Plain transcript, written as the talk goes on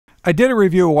I did a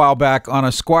review a while back on a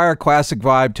Squier Classic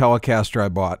Vibe Telecaster I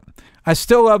bought. I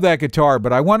still love that guitar,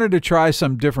 but I wanted to try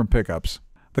some different pickups.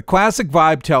 The Classic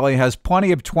Vibe Tele has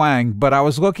plenty of twang, but I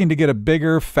was looking to get a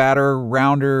bigger, fatter,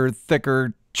 rounder,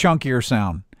 thicker, chunkier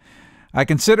sound. I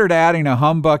considered adding a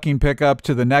humbucking pickup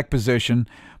to the neck position,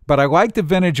 but I like the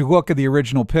vintage look of the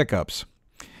original pickups.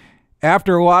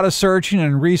 After a lot of searching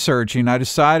and researching, I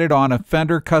decided on a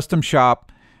Fender Custom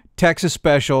Shop Texas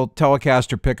Special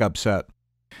Telecaster pickup set.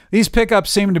 These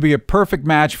pickups seem to be a perfect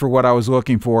match for what I was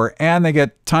looking for, and they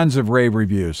get tons of rave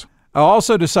reviews. I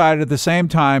also decided at the same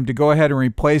time to go ahead and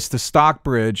replace the stock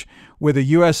bridge with a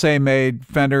USA-made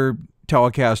Fender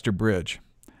Telecaster bridge.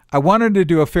 I wanted to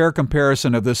do a fair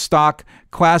comparison of the stock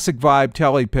Classic Vibe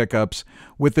Tele pickups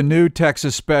with the new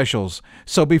Texas Specials,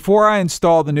 so before I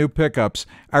installed the new pickups,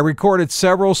 I recorded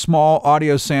several small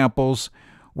audio samples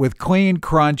with clean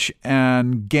crunch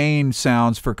and gain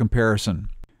sounds for comparison.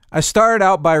 I started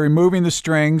out by removing the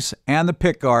strings and the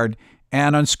pickguard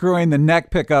and unscrewing the neck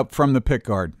pickup from the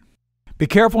pickguard. Be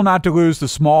careful not to lose the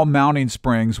small mounting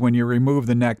springs when you remove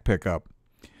the neck pickup.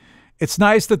 It's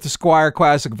nice that the Squier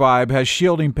Classic Vibe has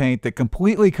shielding paint that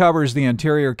completely covers the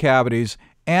interior cavities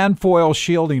and foil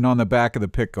shielding on the back of the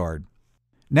pickguard.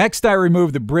 Next, I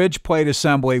removed the bridge plate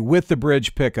assembly with the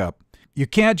bridge pickup. You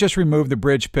can't just remove the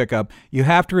bridge pickup, you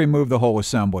have to remove the whole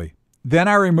assembly. Then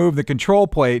I removed the control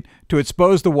plate to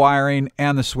expose the wiring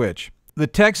and the switch. The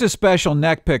Texas Special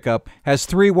neck pickup has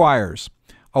 3 wires,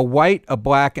 a white, a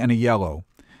black, and a yellow.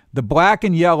 The black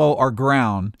and yellow are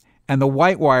ground, and the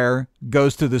white wire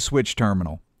goes to the switch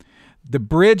terminal. The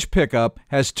bridge pickup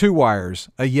has 2 wires,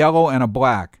 a yellow and a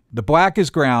black. The black is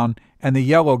ground, and the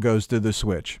yellow goes to the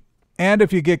switch. And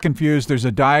if you get confused, there's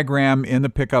a diagram in the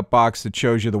pickup box that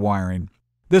shows you the wiring.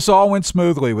 This all went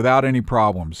smoothly without any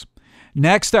problems.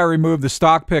 Next, I removed the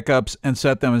stock pickups and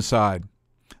set them aside.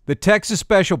 The Texas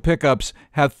Special pickups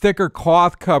have thicker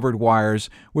cloth-covered wires,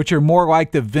 which are more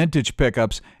like the vintage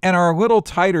pickups and are a little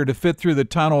tighter to fit through the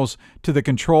tunnels to the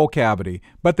control cavity,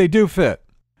 but they do fit.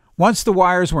 Once the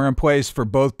wires were in place for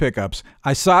both pickups,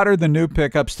 I soldered the new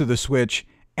pickups to the switch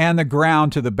and the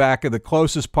ground to the back of the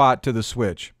closest pot to the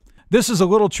switch. This is a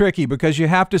little tricky because you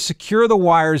have to secure the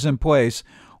wires in place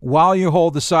while you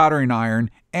hold the soldering iron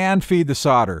and feed the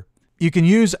solder. You can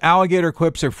use alligator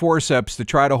clips or forceps to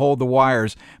try to hold the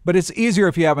wires, but it's easier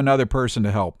if you have another person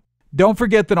to help. Don't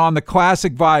forget that on the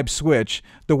Classic Vibe switch,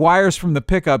 the wires from the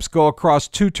pickups go across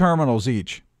 2 terminals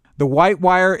each. The white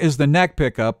wire is the neck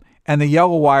pickup, and the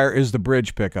yellow wire is the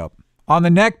bridge pickup. On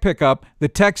the neck pickup, the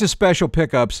Texas Special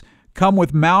pickups come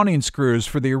with mounting screws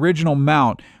for the original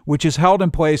mount, which is held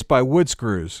in place by wood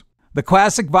screws. The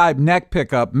Classic Vibe neck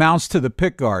pickup mounts to the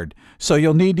pickguard, so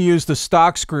you'll need to use the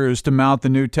stock screws to mount the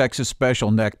new Texas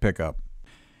Special neck pickup.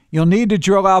 You'll need to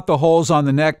drill out the holes on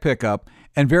the neck pickup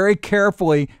and very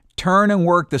carefully turn and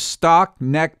work the stock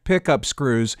neck pickup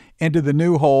screws into the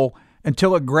new hole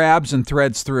until it grabs and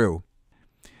threads through.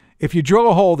 If you drill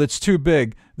a hole that's too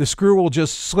big, the screw will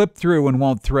just slip through and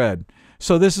won't thread,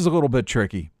 so this is a little bit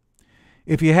tricky.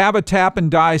 If you have a tap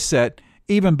and die set,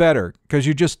 even better, because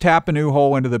you just tap a new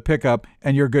hole into the pickup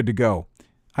and you're good to go.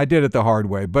 I did it the hard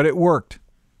way, but it worked.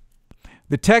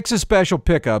 The Texas Special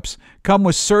pickups come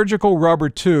with surgical rubber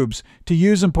tubes to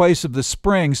use in place of the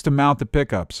springs to mount the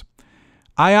pickups.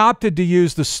 I opted to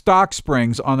use the stock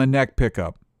springs on the neck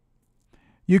pickup.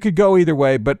 You could go either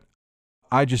way, but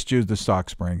I just used the stock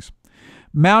springs.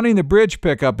 Mounting the bridge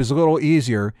pickup is a little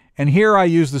easier, and here I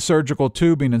use the surgical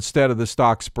tubing instead of the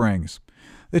stock springs.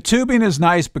 The tubing is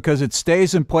nice because it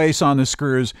stays in place on the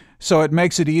screws, so it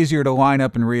makes it easier to line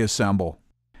up and reassemble.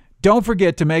 Don't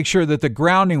forget to make sure that the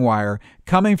grounding wire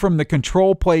coming from the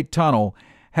control plate tunnel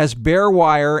has bare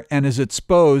wire and is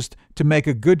exposed to make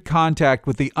a good contact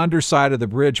with the underside of the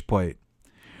bridge plate.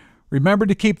 Remember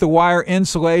to keep the wire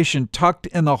insulation tucked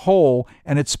in the hole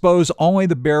and expose only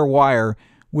the bare wire,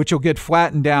 which will get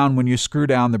flattened down when you screw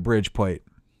down the bridge plate.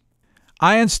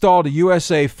 I installed a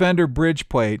USA Fender bridge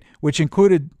plate, which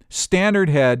included standard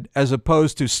head as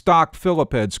opposed to stock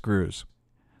Phillip head screws.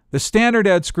 The standard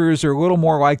head screws are a little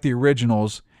more like the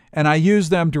originals, and I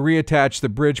used them to reattach the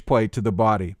bridge plate to the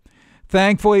body.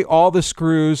 Thankfully, all the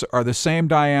screws are the same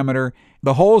diameter.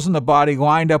 The holes in the body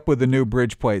lined up with the new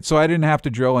bridge plate, so I didn't have to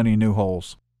drill any new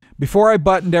holes. Before I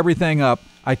buttoned everything up,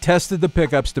 I tested the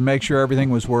pickups to make sure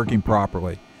everything was working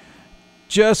properly.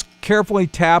 Just carefully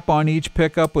tap on each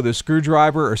pickup with a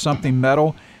screwdriver or something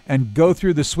metal and go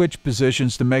through the switch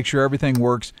positions to make sure everything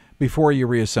works before you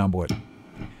reassemble it.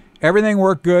 Everything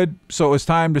worked good, so it was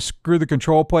time to screw the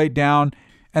control plate down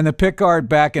and the pickguard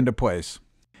back into place.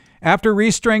 After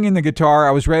restringing the guitar,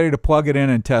 I was ready to plug it in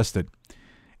and test it.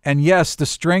 And yes, the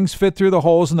strings fit through the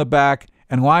holes in the back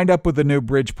and lined up with the new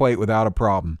bridge plate without a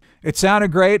problem. It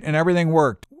sounded great and everything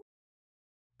worked.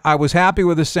 I was happy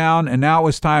with the sound, and now it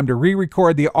was time to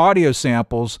re-record the audio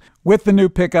samples with the new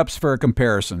pickups for a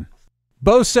comparison.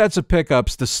 Both sets of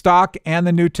pickups, the stock and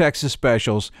the new Texas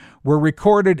Specials, were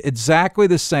recorded exactly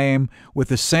the same with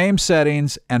the same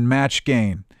settings and matched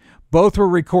gain. Both were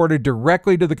recorded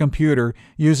directly to the computer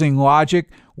using Logic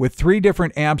with 3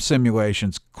 different amp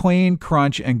simulations: clean,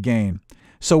 crunch, and gain.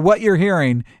 So what you're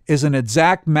hearing is an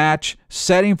exact match,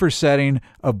 setting for setting,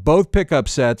 of both pickup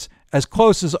sets, as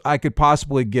close as I could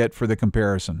possibly get for the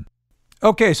comparison.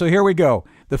 Okay, so here we go.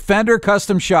 The Fender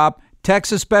Custom Shop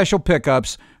Texas Special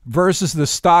pickups versus the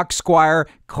stock Squier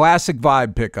Classic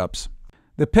Vibe pickups.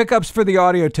 The pickups for the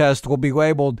audio test will be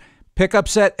labeled Pickup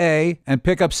Set A and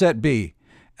Pickup Set B,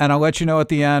 and I'll let you know at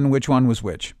the end which one was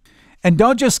which. And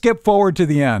don't just skip forward to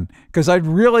the end, because I'd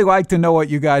really like to know what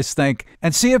you guys think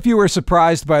and see if you were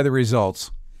surprised by the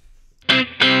results.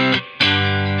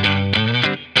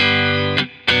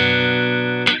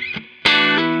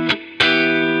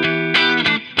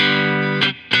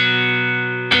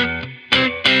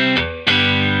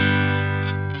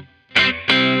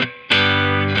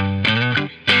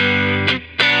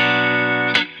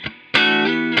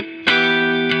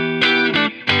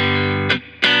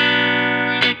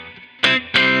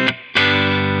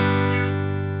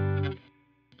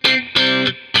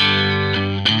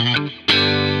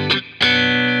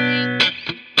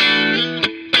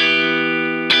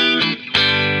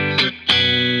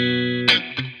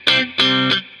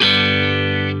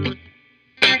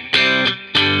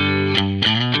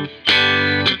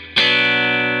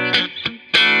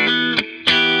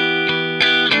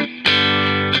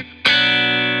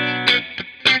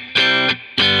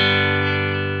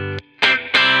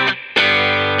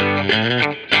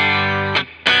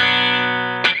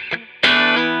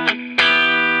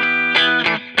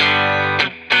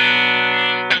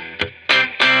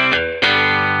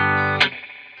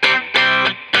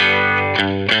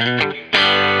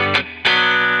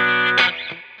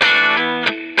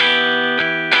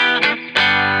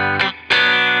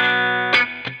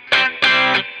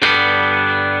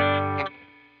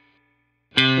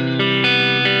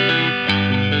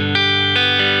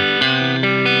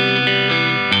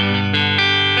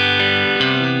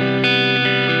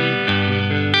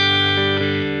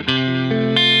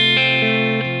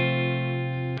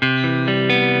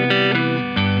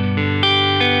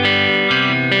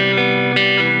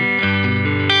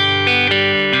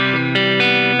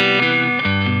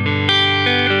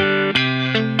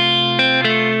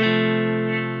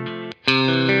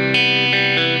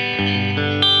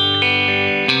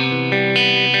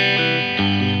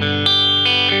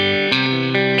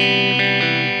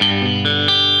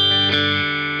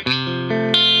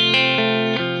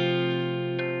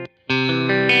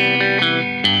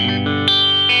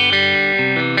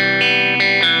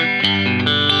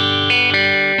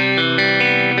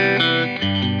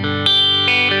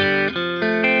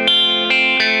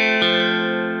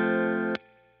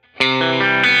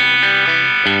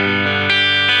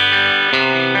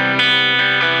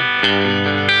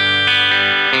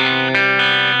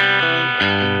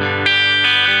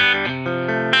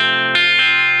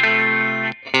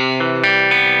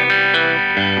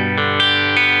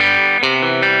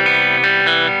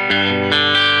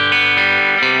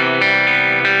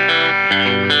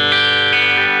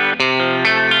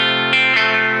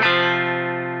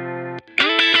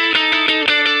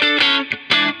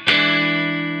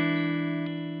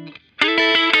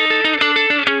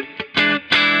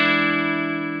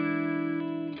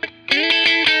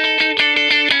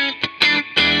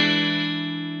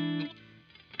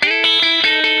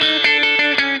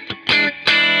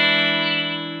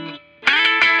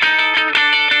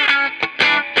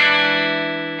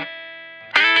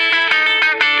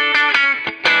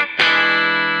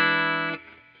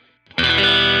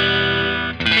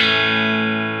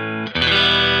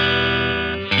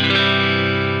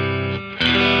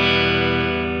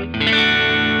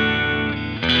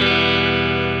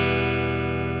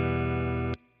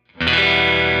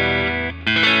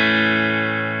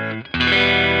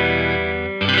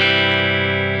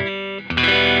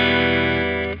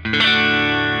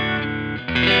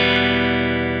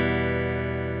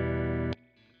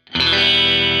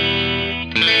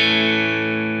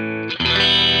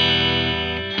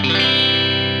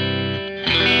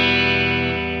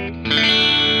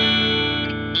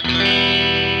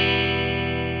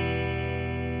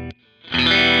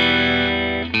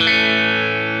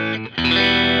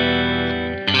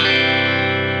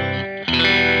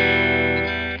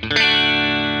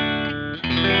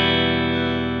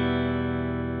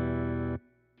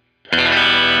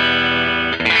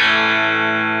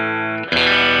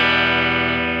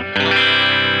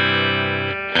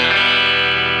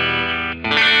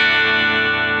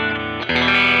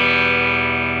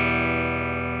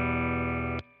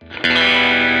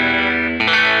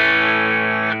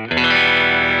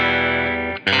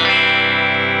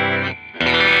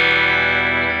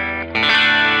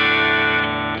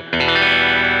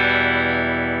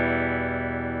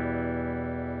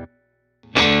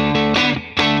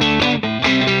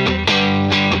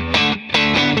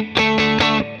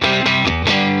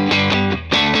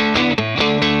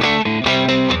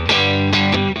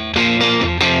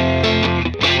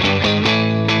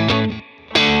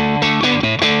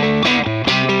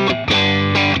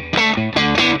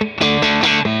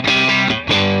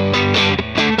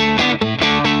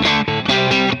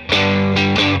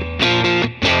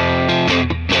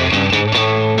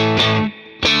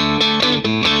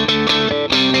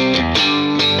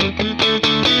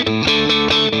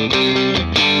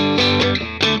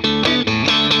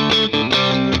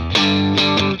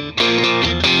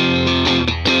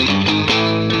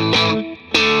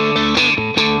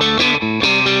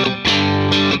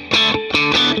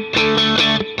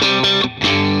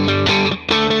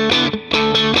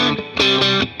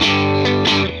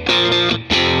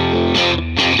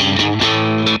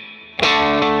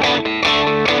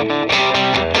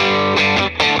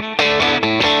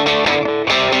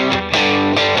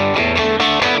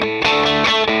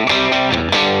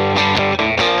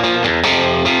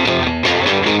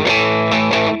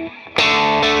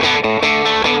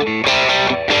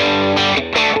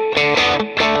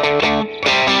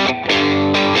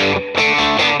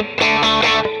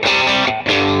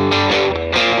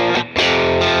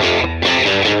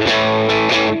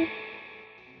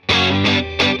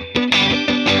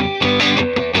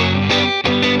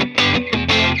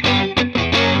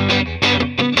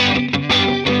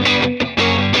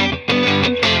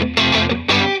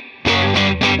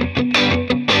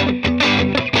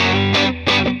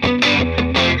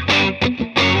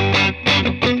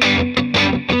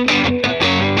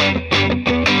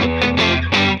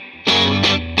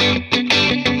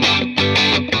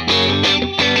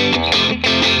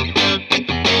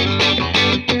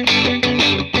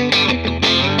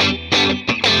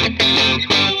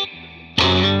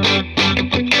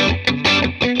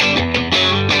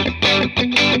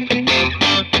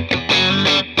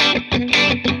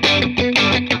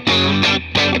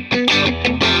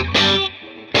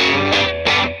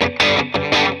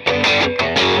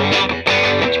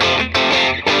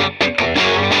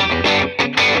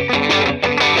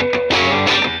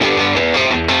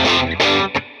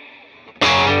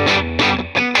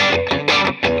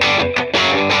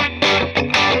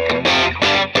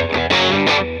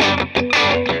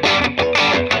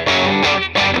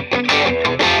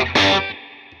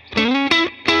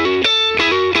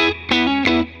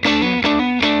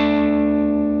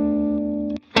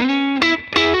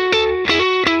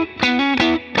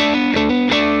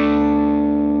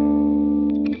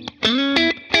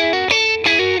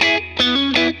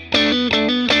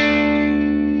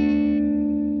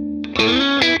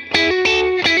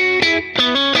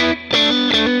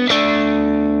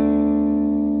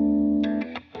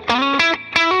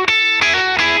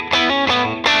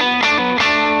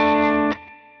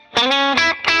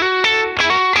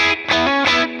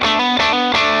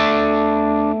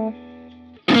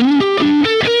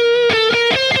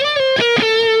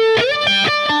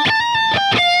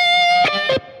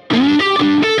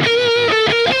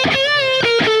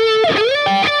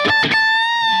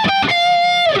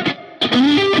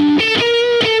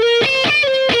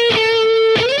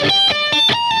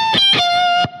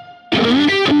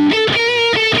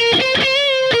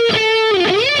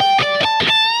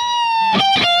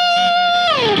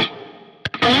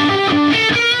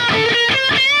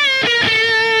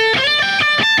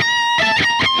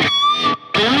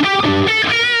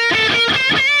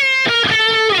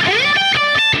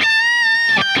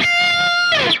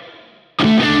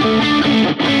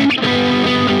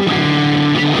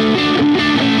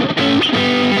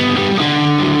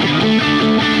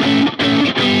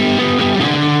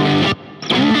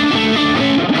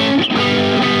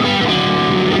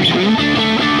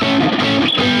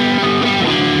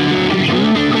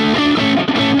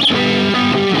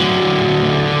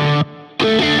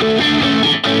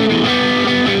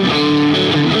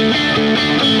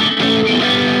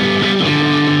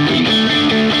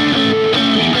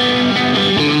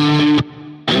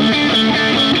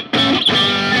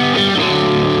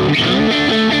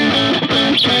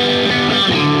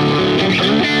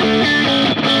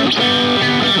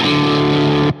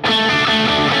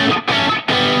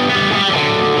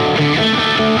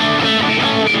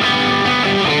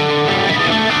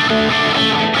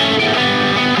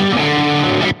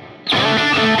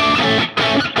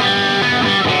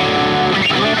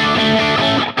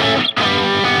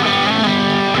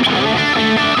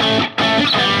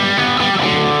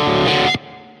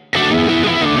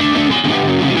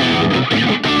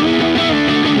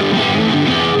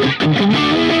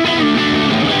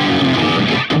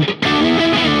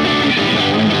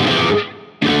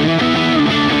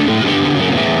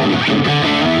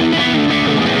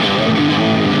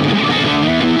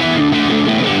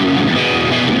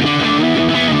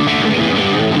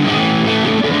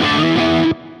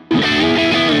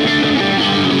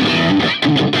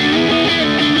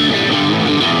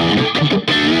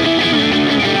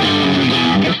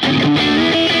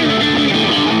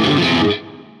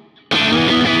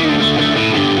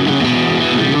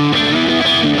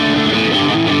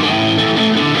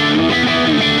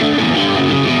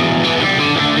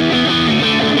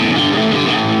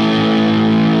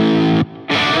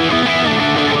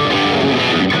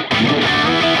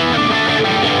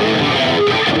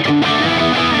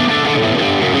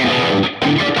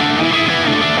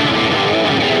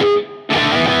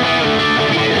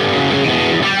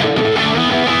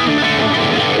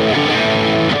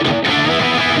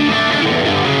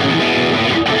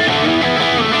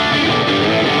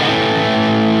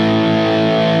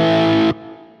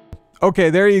 Okay,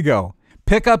 there you go.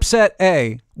 Pickup set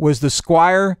A was the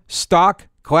Squier stock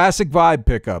Classic Vibe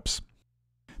pickups.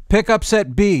 Pickup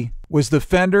set B was the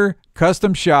Fender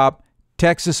Custom Shop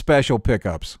Texas Special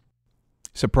pickups.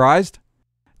 Surprised?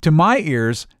 To my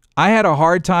ears, I had a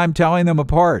hard time telling them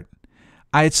apart.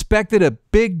 I expected a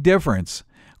big difference,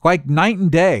 like night and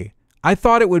day. I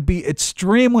thought it would be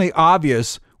extremely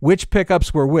obvious which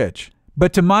pickups were which.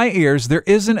 But to my ears, there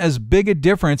isn't as big a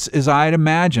difference as I'd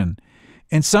imagine.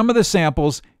 In some of the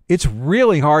samples, it's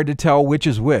really hard to tell which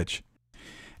is which.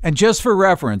 And just for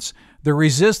reference, the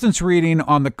resistance reading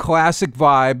on the Classic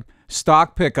Vibe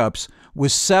stock pickups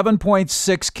was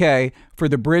 7.6K for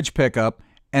the bridge pickup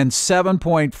and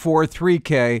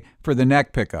 7.43K for the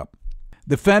neck pickup.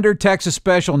 The Fender Texas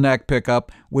Special neck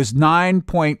pickup was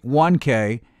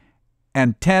 9.1K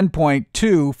and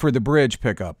 10.2 for the bridge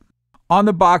pickup. On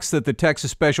the box that the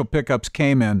Texas Special pickups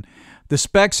came in, the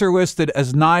specs are listed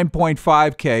as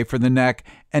 9.5K for the neck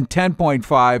and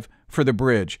 10.5 for the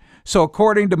bridge. So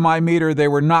according to my meter, they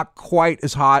were not quite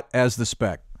as hot as the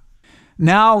spec.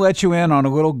 Now I'll let you in on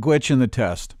a little glitch in the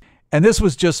test. And this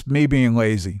was just me being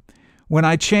lazy. When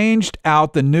I changed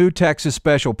out the new Texas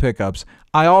Special pickups,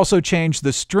 I also changed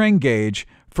the string gauge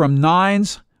from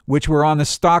 9s, which were on the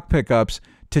stock pickups,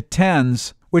 to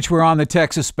 10s, which were on the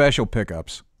Texas Special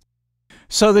pickups.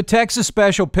 So the Texas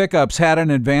Special pickups had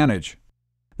an advantage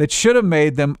that should have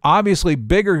made them obviously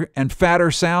bigger and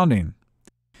fatter sounding.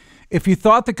 If you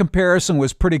thought the comparison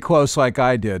was pretty close like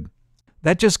I did,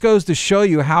 that just goes to show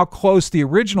you how close the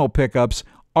original pickups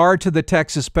are to the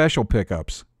Texas Special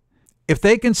pickups. If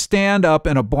they can stand up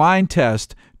in a blind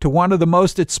test to one of the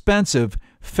most expensive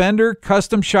Fender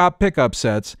Custom Shop pickup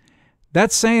sets,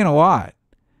 that's saying a lot.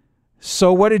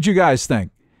 So what did you guys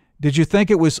think? Did you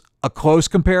think it was a close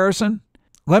comparison?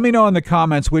 Let me know in the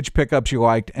comments which pickups you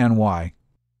liked and why.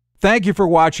 Thank you for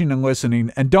watching and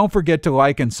listening, and don't forget to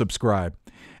like and subscribe.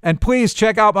 And please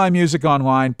check out my music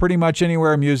online, pretty much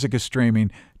anywhere music is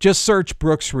streaming. Just search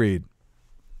Brooks Reed.